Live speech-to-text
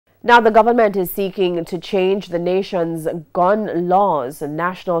Now, the government is seeking to change the nation's gun laws.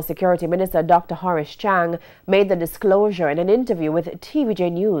 National Security Minister Dr. Horace Chang made the disclosure in an interview with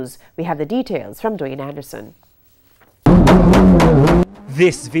TVJ News. We have the details from Dwayne Anderson.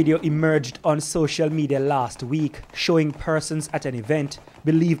 This video emerged on social media last week, showing persons at an event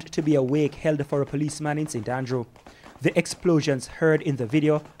believed to be a wake held for a policeman in St. Andrew. The explosions heard in the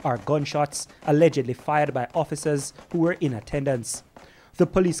video are gunshots allegedly fired by officers who were in attendance. The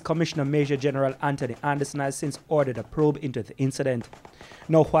Police Commissioner Major General Anthony Anderson has since ordered a probe into the incident.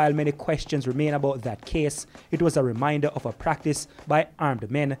 Now, while many questions remain about that case, it was a reminder of a practice by armed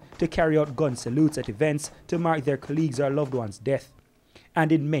men to carry out gun salutes at events to mark their colleagues' or loved ones' death.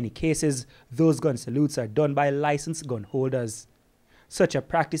 And in many cases, those gun salutes are done by licensed gun holders. Such a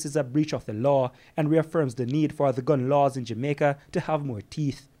practice is a breach of the law and reaffirms the need for the gun laws in Jamaica to have more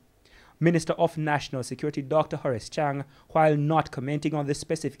teeth. Minister of National Security Dr. Horace Chang, while not commenting on the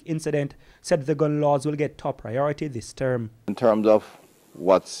specific incident, said the gun laws will get top priority this term. In terms of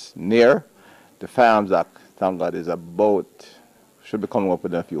what's near, the Firearms Act, thank God, should be coming up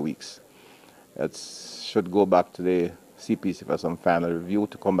within a few weeks. It should go back to the CPC for some final review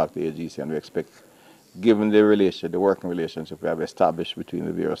to come back to the AGC, and we expect, given the working relationship we have established between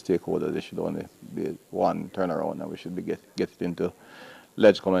the various stakeholders, there should only be one turnaround, and we should get it into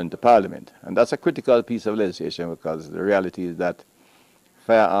ledge coming into Parliament. And that's a critical piece of legislation, because the reality is that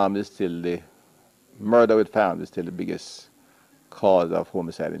murder with firearms is still the biggest cause of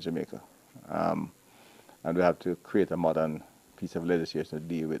homicide in Jamaica. And we have to create a modern piece of legislation to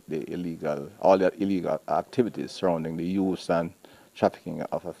deal with all the illegal activities surrounding the use and trafficking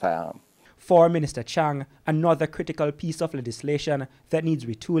of a firearm. For Minister Chang, another critical piece of legislation that needs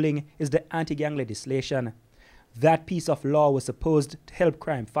retooling is the anti-gang legislation. That piece of law was supposed to help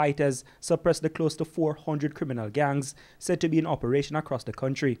crime fighters suppress the close to 400 criminal gangs said to be in operation across the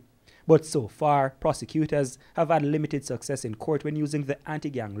country. But so far, prosecutors have had limited success in court when using the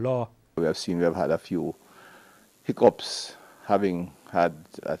anti-gang law. We have had a few hiccups, having had,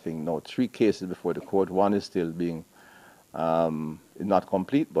 I think, now 3 cases before the court. One is still being not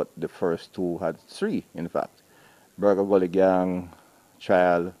complete, but the first 2 had 3, in fact. Burger Gully Gang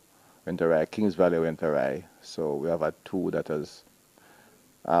trial went awry, Kings Valley went awry. So we have had 2 that has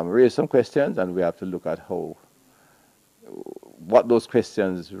raised some questions, and we have to look at what those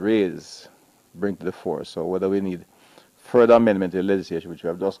questions bring to the fore. So whether we need further amendment to the legislation, which we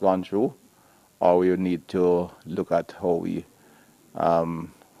have just gone through, or we need to look at how we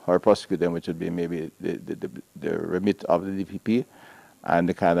prosecute them, which would be maybe the remit of the DPP and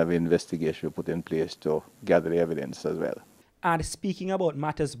the kind of investigation we put in place to gather the evidence as well. And speaking about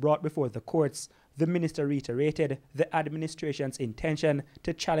matters brought before the courts, the minister reiterated the administration's intention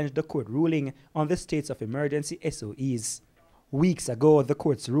to challenge the court ruling on the states of emergency SOEs. Weeks ago, the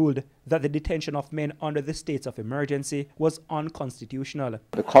courts ruled that the detention of men under the states of emergency was unconstitutional.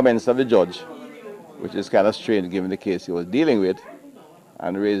 The comments of the judge, which is kind of strange given the case he was dealing with,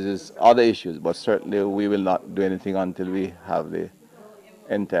 and raises other issues, but certainly we will not do anything until we have the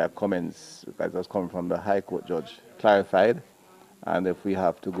entire comments, because it was coming from the High Court judge, clarified. And if we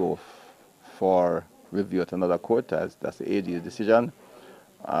have to go for review at another court, that's the AG's decision,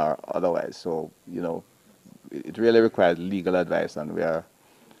 or otherwise. So, it really requires legal advice, and we are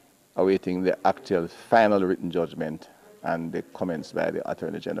awaiting the actual final written judgment and the comments by the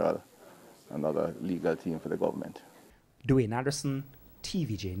Attorney General and other legal team for the government. Dwayne Anderson,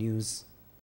 TVJ News.